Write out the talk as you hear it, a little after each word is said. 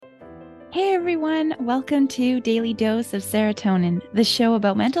Hey everyone, welcome to Daily Dose of Serotonin, the show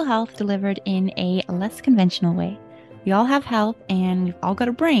about mental health delivered in a less conventional way. We all have health and we've all got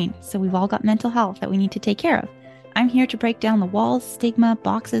a brain, so we've all got mental health that we need to take care of. I'm here to break down the walls, stigma,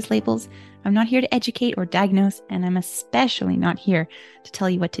 boxes, labels. I'm not here to educate or diagnose, and I'm especially not here to tell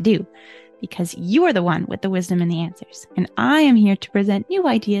you what to do, because you are the one with the wisdom and the answers. And I am here to present new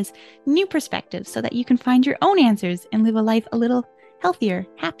ideas, new perspectives, so that you can find your own answers and live a life a little healthier,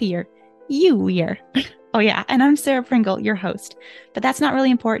 happier, you-ier. Oh, yeah, and I'm Sarah Pringle, your host. But that's not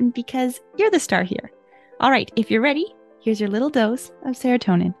really important because you're the star here. All right, if you're ready, here's your little dose of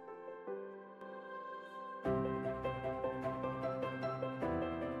serotonin.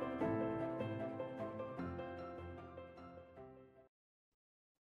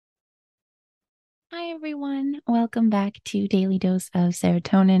 Hi, everyone. Welcome back to Daily Dose of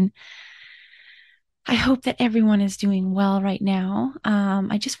Serotonin. I hope that everyone is doing well right now.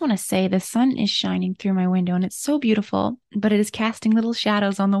 I just want to say the sun is shining through my window and it's so beautiful, but it is casting little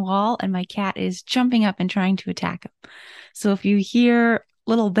shadows on the wall, and my cat is jumping up and trying to attack him. So if you hear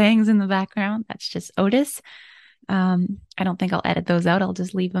little bangs in the background, that's just Otis. I don't think I'll edit those out. I'll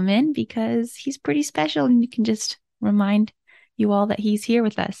just leave them in because he's pretty special and you can just remind you all that he's here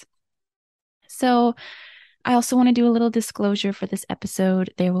with us. So, I also want to do a little disclosure for this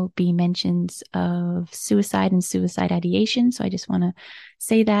episode. There will be mentions of suicide and suicide ideation. So I just want to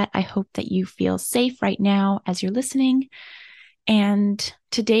say that. I hope that you feel safe right now as you're listening. And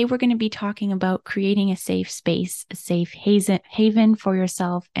today we're going to be talking about creating a safe space, a safe haven for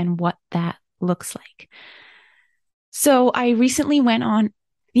yourself, and what that looks like. So I recently went on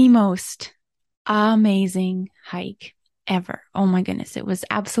the most amazing hike ever. Oh my goodness. It was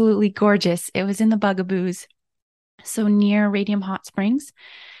absolutely gorgeous. It was in the Bugaboos, so near Radium Hot Springs.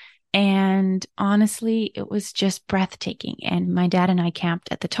 And honestly, it was just breathtaking. And my dad and I camped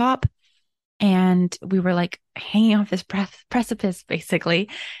at the top, and we were like hanging off this precipice, basically,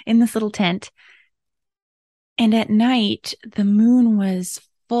 in this little tent. And at night, the moon was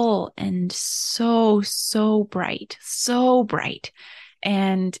full and so bright, so bright.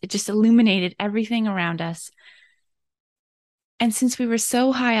 And it just illuminated everything around us. And since we were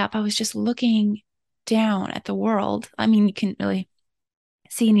so high up, I was just looking down at the world. I mean, you can't really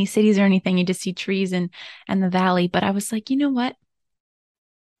see any cities or anything. You just see trees and the valley. But I was like, you know what?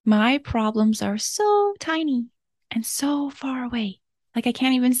 My problems are so tiny and so far away. Like I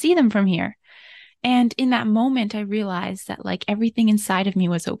can't even see them from here. And in that moment, I realized that like everything inside of me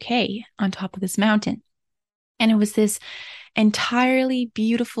was okay on top of this mountain. And it was this entirely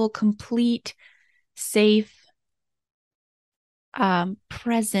beautiful, complete, safe,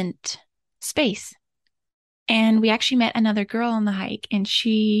 present space. And we actually met another girl on the hike, and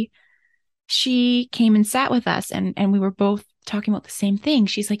she came and sat with us, and we were both talking about the same thing.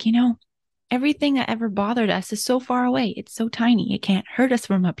 She's like, everything that ever bothered us is so far away. It's so tiny. It can't hurt us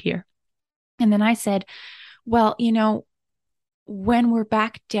from up here. And then I said, well, when we're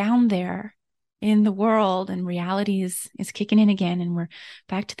back down there in the world and reality is kicking in again and we're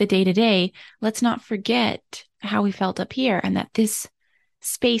back to the day to day, let's not forget how we felt up here, and that this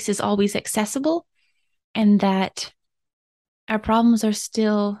space is always accessible, and that our problems are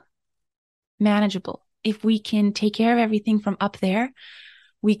still manageable. If we can take care of everything from up there,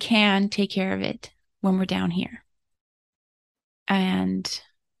 we can take care of it when we're down here. And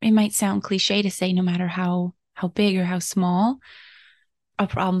it might sound cliche to say no matter how big or how small, a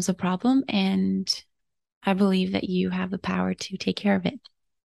problem's a problem. And I believe that you have the power to take care of it.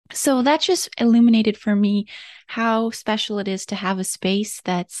 So that just illuminated for me how special it is to have a space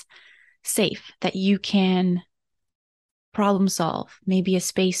that's safe, that you can problem solve, maybe a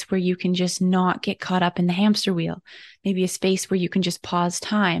space where you can just not get caught up in the hamster wheel, maybe a space where you can just pause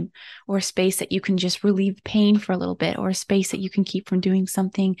time, or a space that you can just relieve pain for a little bit, or a space that you can keep from doing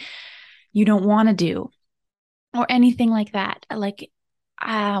something you don't want to do, or anything like that. Like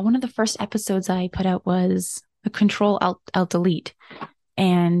one of the first episodes I put out was a Control Alt Delete,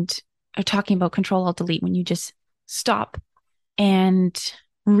 and talking about Control Alt Delete, when you just stop and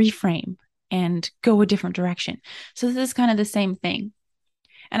reframe and go a different direction. So this is kind of the same thing.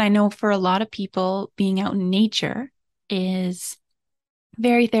 And I know for a lot of people, being out in nature is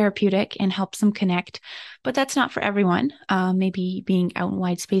very therapeutic and helps them connect, but that's not for everyone. Maybe being out in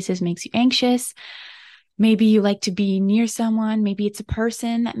wide spaces makes you anxious. Maybe you like to be near someone. Maybe it's a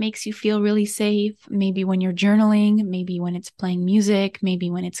person that makes you feel really safe. Maybe when you're journaling, maybe when it's playing music, maybe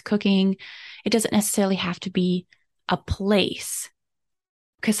when it's cooking. It doesn't necessarily have to be a place,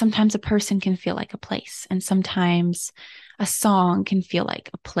 because sometimes a person can feel like a place, and sometimes a song can feel like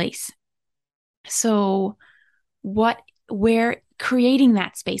a place. So where creating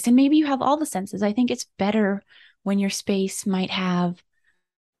that space. And maybe you have all the senses. I think it's better when your space might have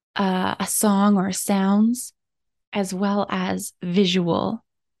a song or sounds, as well as visual,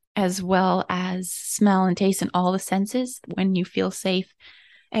 as well as smell and taste and all the senses when you feel safe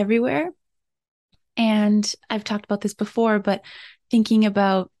everywhere. And I've talked about this before, but thinking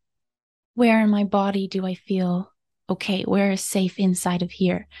about where in my body do I feel okay? Where is safe inside of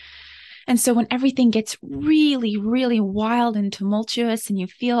here? And so when everything gets really, really wild and tumultuous and you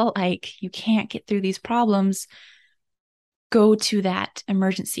feel like you can't get through these problems, go to that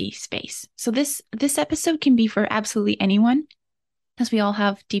emergency space. So this episode can be for absolutely anyone, because we all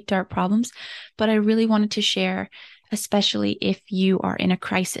have deep, dark problems. But I really wanted to share, especially if you are in a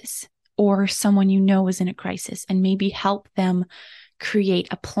crisis or someone you know is in a crisis, and maybe help them create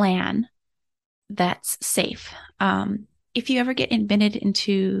a plan that's safe. If you ever get admitted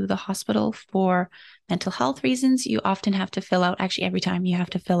into the hospital for mental health reasons, you often have to fill out, actually, every time you have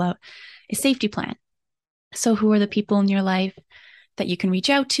to fill out a safety plan. So, who are the people in your life that you can reach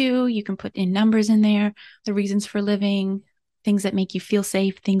out to? You can put in numbers in there, the reasons for living, things that make you feel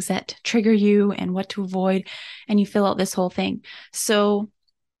safe, things that trigger you, and what to avoid. And you fill out this whole thing. So,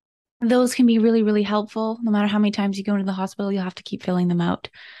 those can be really, really helpful. No matter how many times you go into the hospital, you'll have to keep filling them out.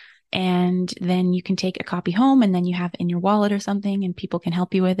 And then you can take a copy home, and then you have it in your wallet or something, and people can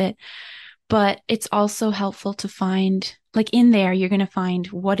help you with it. But it's also helpful to find, like in there, you're going to find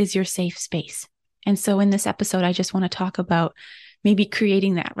what is your safe space. And so in this episode, I just want to talk about maybe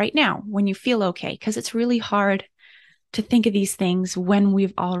creating that right now when you feel okay, because it's really hard to think of these things when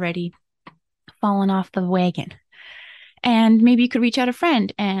we've already fallen off the wagon. And maybe you could reach out a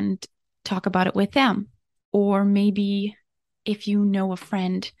friend and talk about it with them. Or maybe if you know a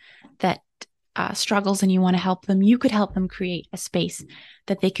friend that struggles and you want to help them, you could help them create a space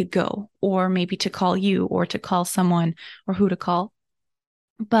that they could go, or maybe to call you or to call someone, or who to call.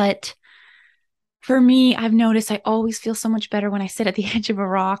 But for me, I've noticed I always feel so much better when I sit at the edge of a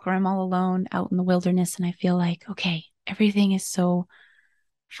rock or I'm all alone out in the wilderness and I feel like, okay, everything is so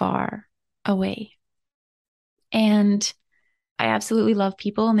far away. And I absolutely love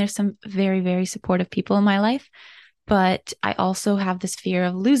people, and there's some very, very supportive people in my life. But I also have this fear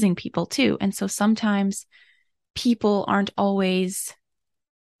of losing people too. And so sometimes people aren't always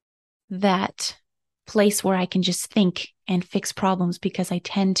that place where I can just think and fix problems, because I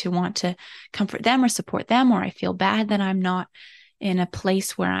tend to want to comfort them or support them, or I feel bad that I'm not in a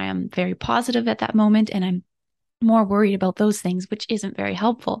place where I am very positive at that moment. And I'm more worried about those things, which isn't very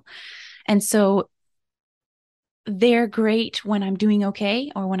helpful. And so they're great when I'm doing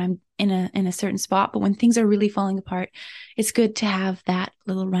okay or when I'm in a certain spot, but when things are really falling apart, it's good to have that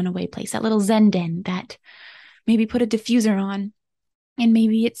little runaway place, that little Zen den, that maybe put a diffuser on, and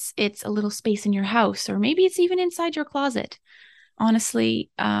maybe it's a little space in your house, or maybe it's even inside your closet,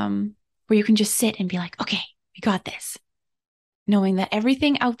 honestly, where you can just sit and be like, okay, we got this, knowing that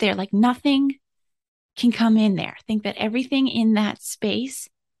everything out there, like nothing can come in there. Think that everything in that space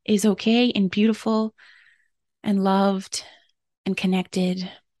is okay and beautiful and loved and connected,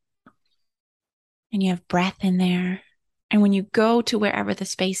 and you have breath in there. And when you go to wherever the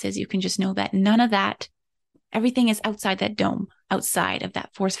space is, you can just know that none of that, everything is outside that dome, outside of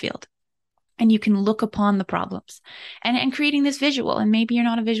that force field. And you can look upon the problems and creating this visual. And maybe you're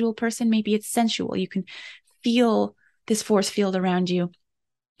not a visual person, maybe it's sensual. You can feel this force field around you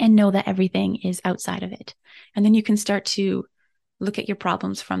and know that everything is outside of it. And then you can start to look at your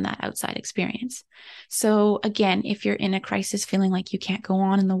problems from that outside experience. So again, if you're in a crisis, feeling like you can't go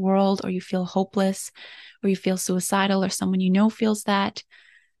on in the world, or you feel hopeless, or you feel suicidal, or someone you know feels that,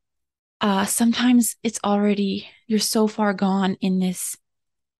 sometimes it's already, you're so far gone in this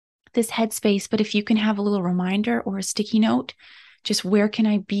headspace. But if you can have a little reminder or a sticky note, just where can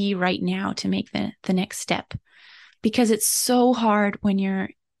I be right now to make the next step? Because it's so hard when you're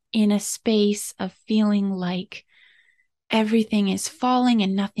in a space of feeling like everything is falling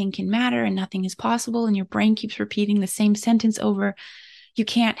and nothing can matter and nothing is possible, and your brain keeps repeating the same sentence over. You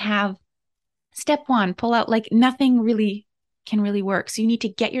can't have step one, pull out, like nothing really can really work. So you need to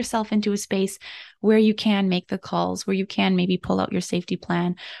get yourself into a space where you can make the calls, where you can maybe pull out your safety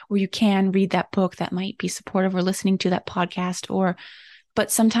plan, where you can read that book that might be supportive, or listening to that podcast,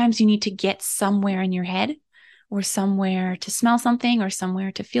 but sometimes you need to get somewhere in your head, or somewhere to smell something, or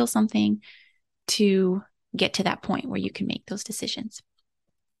somewhere to feel something, to get to that point where you can make those decisions.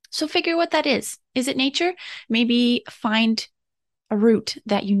 So figure what that is. Is it nature? Maybe find a route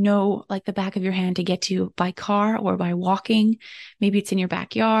that you know like the back of your hand to get to by car or by walking. Maybe it's in your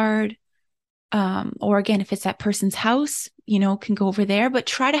backyard. Or again, if it's that person's house, can go over there, but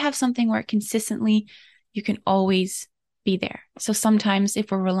try to have something where consistently you can always be there. So sometimes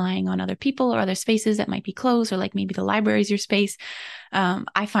if we're relying on other people or other spaces that might be closed, or like maybe the library is your space,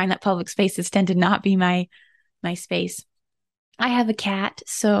 I find that public spaces tend to not be my space. I have a cat,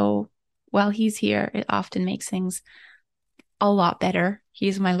 so while he's here, it often makes things a lot better.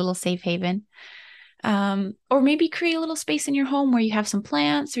 He's my little safe haven. Or maybe create a little space in your home where you have some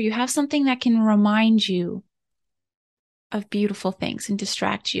plants, or you have something that can remind you of beautiful things and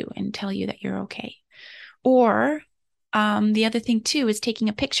distract you and tell you that you're okay. Or the other thing too is taking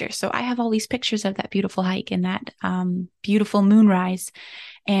a picture. So I have all these pictures of that beautiful hike and that beautiful moonrise.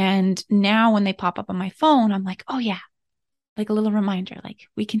 And now when they pop up on my phone, I'm like, oh yeah, like a little reminder, like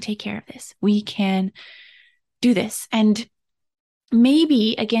we can take care of this. We can do this. And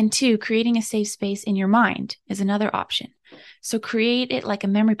maybe again too, creating a safe space in your mind is another option. So create it like a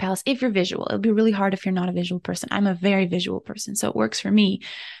memory palace if you're visual. It'll be really hard if you're not a visual person. I'm a very visual person. So it works for me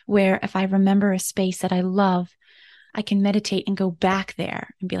where if I remember a space that I love, I can meditate and go back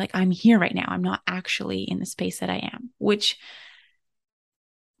there and be like, I'm here right now. I'm not actually in the space that I am, which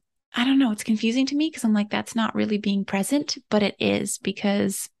I don't know. It's confusing to me because I'm like, that's not really being present, but it is,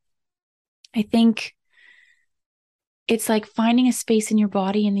 because I think it's like finding a space in your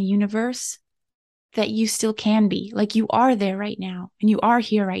body in the universe that you still can be. Like you are there right now, and you are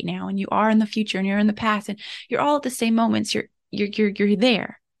here right now, and you are in the future, and you're in the past, and you're all at the same moments. You're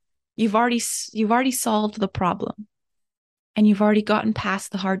there. You've already solved the problem, and you've already gotten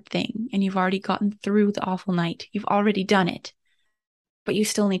past the hard thing, and you've already gotten through the awful night. You've already done it, but you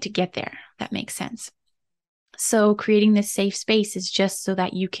still need to get there. That makes sense. So creating this safe space is just so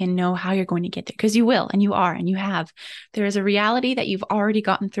that you can know how you're going to get there, because you will, and you are, and you have. There is a reality that you've already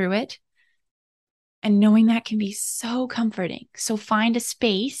gotten through it. And knowing that can be so comforting. So find a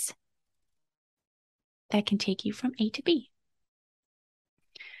space that can take you from A to B.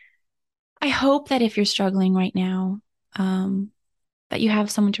 I hope that if you're struggling right now, that you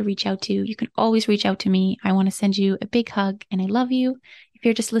have someone to reach out to. You can always reach out to me. I want to send you a big hug, and I love you. If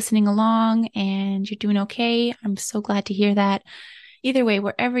you're just listening along and you're doing okay, I'm so glad to hear that. Either way,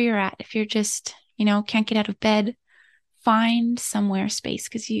 wherever you're at, if you're just, can't get out of bed, find somewhere space,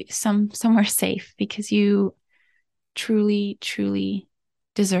 because somewhere safe, because you truly, truly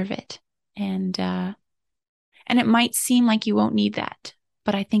deserve it. And it might seem like you won't need that,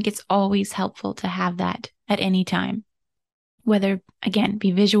 but I think it's always helpful to have that at any time. Whether, again,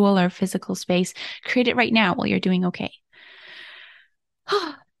 be visual or physical space, create it right now while you're doing okay.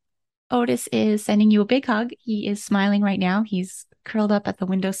 Otis is sending you a big hug. He is smiling right now. He's curled up at the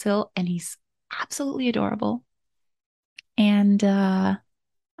windowsill, and he's absolutely adorable. And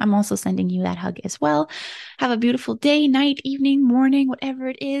I'm also sending you that hug as well. Have a beautiful day, night, evening, morning, whatever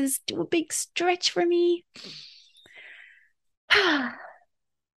it is. Do a big stretch for me. All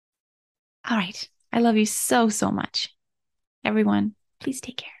right. I love you so, so much. Everyone, please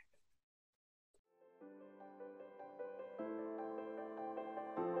take care.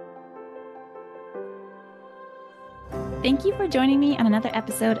 Thank you for joining me on another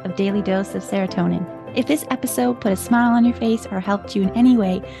episode of Daily Dose of Serotonin. If this episode put a smile on your face or helped you in any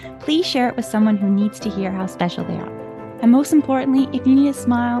way, please share it with someone who needs to hear how special they are. And most importantly, if you need a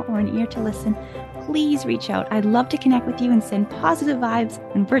smile or an ear to listen, please reach out. I'd love to connect with you and send positive vibes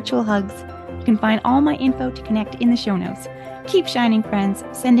and virtual hugs. You can find all my info to connect in the show notes. Keep shining, friends.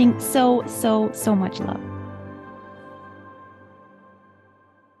 Sending so, so, so much love.